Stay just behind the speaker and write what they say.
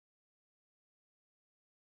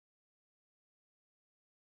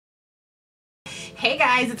Hey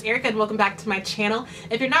guys, it's Erica and welcome back to my channel.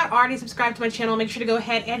 If you're not already subscribed to my channel, make sure to go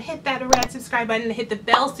ahead and hit that red subscribe button and hit the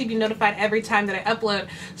bell so you can be notified every time that I upload.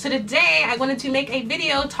 So today I wanted to make a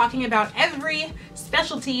video talking about every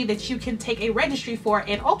specialty that you can take a registry for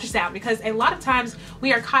in ultrasound, because a lot of times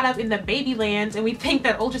we are caught up in the baby land and we think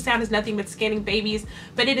that ultrasound is nothing but scanning babies,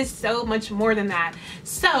 but it is so much more than that.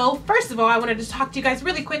 So first of all, I wanted to talk to you guys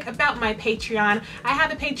really quick about my Patreon. I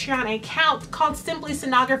have a Patreon account called Simply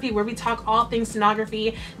Sonography where we talk all things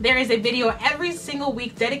sonography. There is a video every single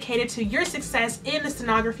week dedicated to your success in the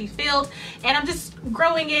sonography field, and I'm just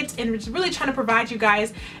growing it and just really trying to provide you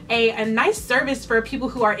guys a nice service for people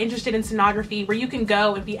who are interested in sonography, where you can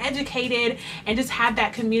go and be educated and just have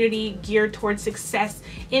that community geared towards success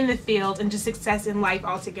in the field and just success in life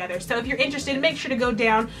altogether. So if you're interested, make sure to go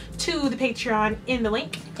down to the Patreon in the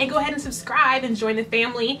link and go ahead and subscribe and join the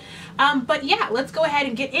family. But yeah, let's go ahead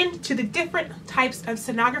and get into the different types of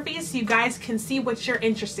sonography so you guys can see what you're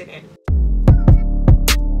interested in.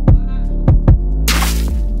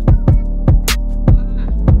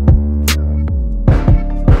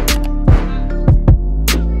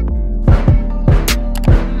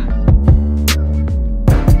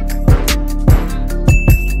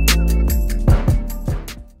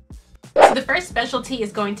 Specialty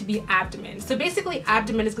is going to be abdomen. So basically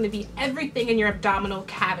abdomen is going to be everything in your abdominal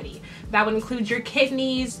cavity. That would include your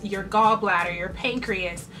kidneys, your gallbladder, your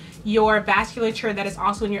pancreas, your vasculature that is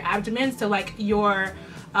also in your abdomen. So like your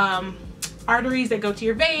arteries that go to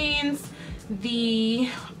your veins, the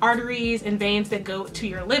arteries and veins that go to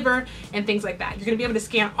your liver and things like that. You're going to be able to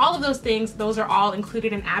scan all of those things. Those are all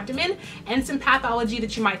included in abdomen, and some pathology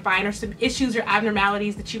that you might find or some issues or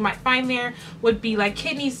abnormalities that you might find there would be like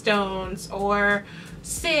kidney stones or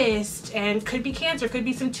cysts, and could be cancer, could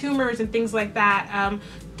be some tumors and things like that.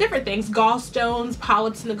 Different things, gallstones,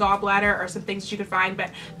 polyps in the gallbladder are some things that you could find, but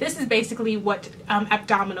this is basically what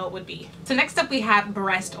abdominal would be. So next up we have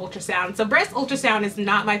breast ultrasound. So breast ultrasound is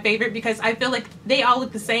not my favorite because I feel like they all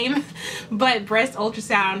look the same, but breast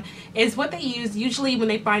ultrasound is what they use usually when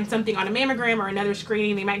they find something on a mammogram or another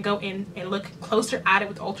screening. They might go in and look closer at it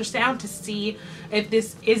with ultrasound to see if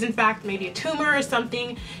this is in fact maybe a tumor or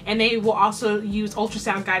something, and they will also use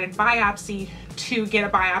ultrasound guided biopsy to get a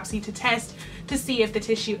biopsy to test to see if the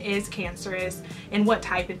tissue is cancerous and what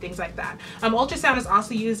type and things like that. Ultrasound is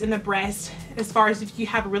also used in the breast as far as if you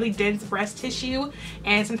have really dense breast tissue,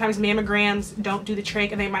 and sometimes mammograms don't do the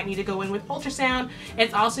trick and they might need to go in with ultrasound.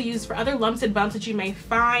 It's also used for other lumps and bumps that you may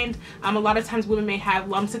find. A lot of times women may have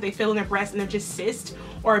lumps that they feel in their breast and they're just cysts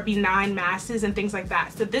or benign masses and things like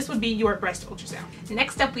that. So this would be your breast ultrasound.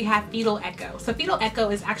 Next up we have fetal echo. So fetal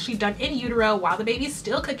echo is actually done in utero while the baby's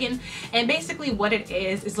still cooking, and basically what it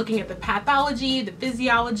is looking at the pathology, the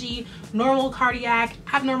physiology, normal cardiac,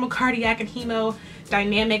 abnormal cardiac, and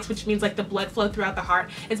hemodynamics, which means like the blood flow throughout the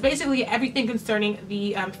heart. It's basically everything concerning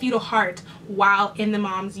the fetal heart while in the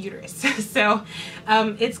mom's uterus. So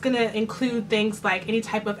it's gonna include things like any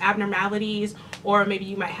type of abnormalities, or maybe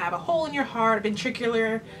you might have a hole in your heart,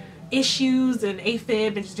 ventricular issues and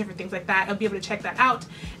AFib and just different things like that. I'll be able to check that out.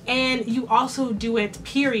 And you also do it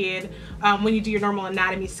period when you do your normal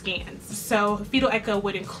anatomy scans. So fetal echo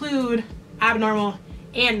would include abnormal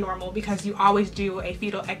and normal, because you always do a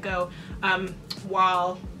fetal echo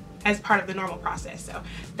while as part of the normal process. So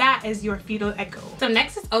that is your fetal echo. So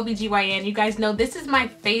next is OBGYN. You guys know this is my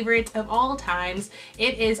favorite of all times.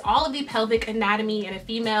 It is all of the pelvic anatomy in a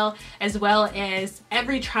female, as well as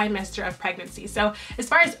every trimester of pregnancy. So as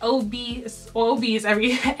far as OB is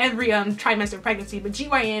every trimester of pregnancy, but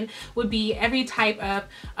GYN would be every type of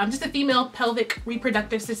just a female pelvic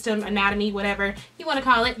reproductive system anatomy, whatever you want to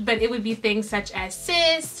call it. But it would be things such as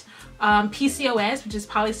cysts, PCOS, which is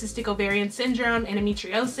polycystic ovarian syndrome,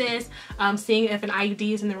 endometriosis, seeing if an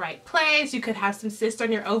IUD is in the right place. You could have some cysts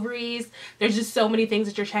on your ovaries. There's just so many things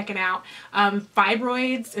that you're checking out.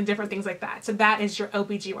 Fibroids and different things like that. So that is your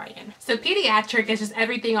OBGYN. So pediatric is just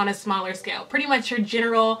everything on a smaller scale. Pretty much your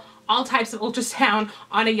general, all types of ultrasound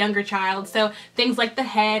on a younger child. So things like the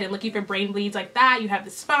head and looking for brain bleeds like that. You have the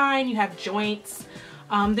spine, you have joints.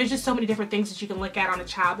 There's just so many different things that you can look at on a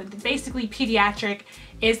child, but basically pediatric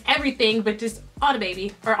is everything but just on a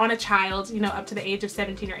baby or on a child, you know, up to the age of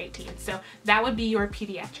 17 or 18. So that would be your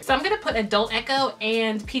pediatric. So I'm going to put adult echo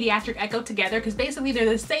and pediatric echo together because basically they're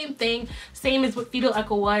the same thing, same as what fetal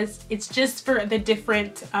echo was. It's just for the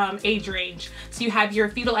different age range. So you have your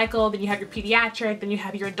fetal echo, then you have your pediatric, then you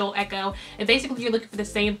have your adult echo, and basically you're looking for the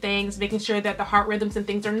same things, making sure that the heart rhythms and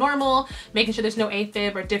things are normal, making sure there's no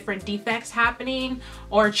AFib or different defects happening,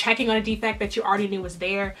 or checking on a defect that you already knew was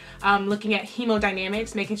there, looking at hemodynamics.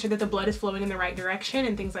 hemodynamics, making sure that the blood is flowing in the right direction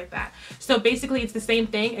and things like that. So basically it's the same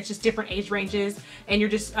thing, it's just different age ranges, and you're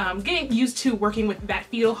just getting used to working with that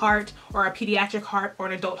fetal heart or a pediatric heart or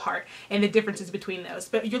an adult heart and the differences between those,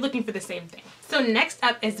 but you're looking for the same thing. So next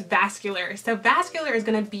up is vascular. So vascular is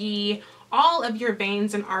going to be all of your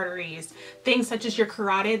veins and arteries, things such as your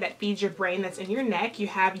carotid that feeds your brain that's in your neck. You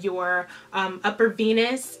have your upper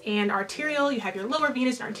venous and arterial, you have your lower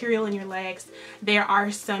venous and arterial in your legs. There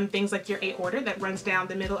are some things like your aorta that runs down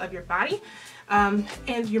the middle of your body,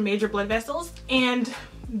 and your major blood vessels, and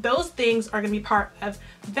those things are going to be part of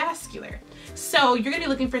vascular. So you're going to be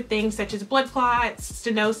looking for things such as blood clots,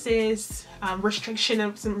 stenosis, restriction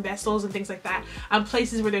of some vessels and things like that,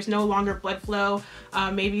 places where there's no longer blood flow,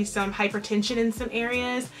 maybe some hypertension in some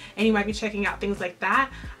areas, and you might be checking out things like that.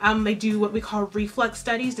 They do what we call reflux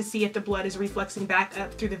studies to see if the blood is refluxing back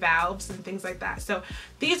up through the valves and things like that. So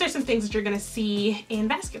these are some things that you're going to see in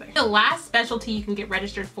vascular. The last specialty you can get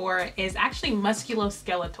registered for is actually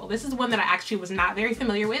musculoskeletal. This is one that I actually was not very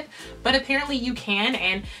familiar with, but apparently you can,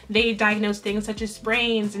 and they diagnose things such as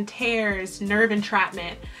sprains and tears, nerve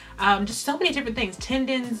entrapment, just so many different things,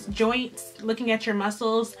 tendons, joints, looking at your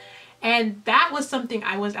muscles. And that was something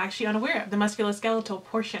I was actually unaware of, the musculoskeletal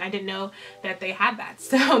portion. I didn't know that they had that.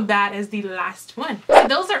 So that is the last one. So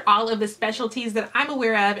those are all of the specialties that I'm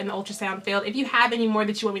aware of in the ultrasound field. If you have any more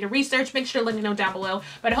that you want me to research, make sure to let me know down below.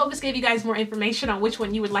 But I hope this gave you guys more information on which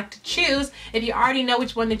one you would like to choose. If you already know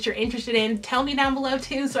which one that you're interested in, tell me down below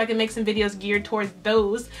too, so I can make some videos geared towards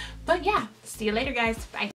those. But yeah, see you later guys. Bye.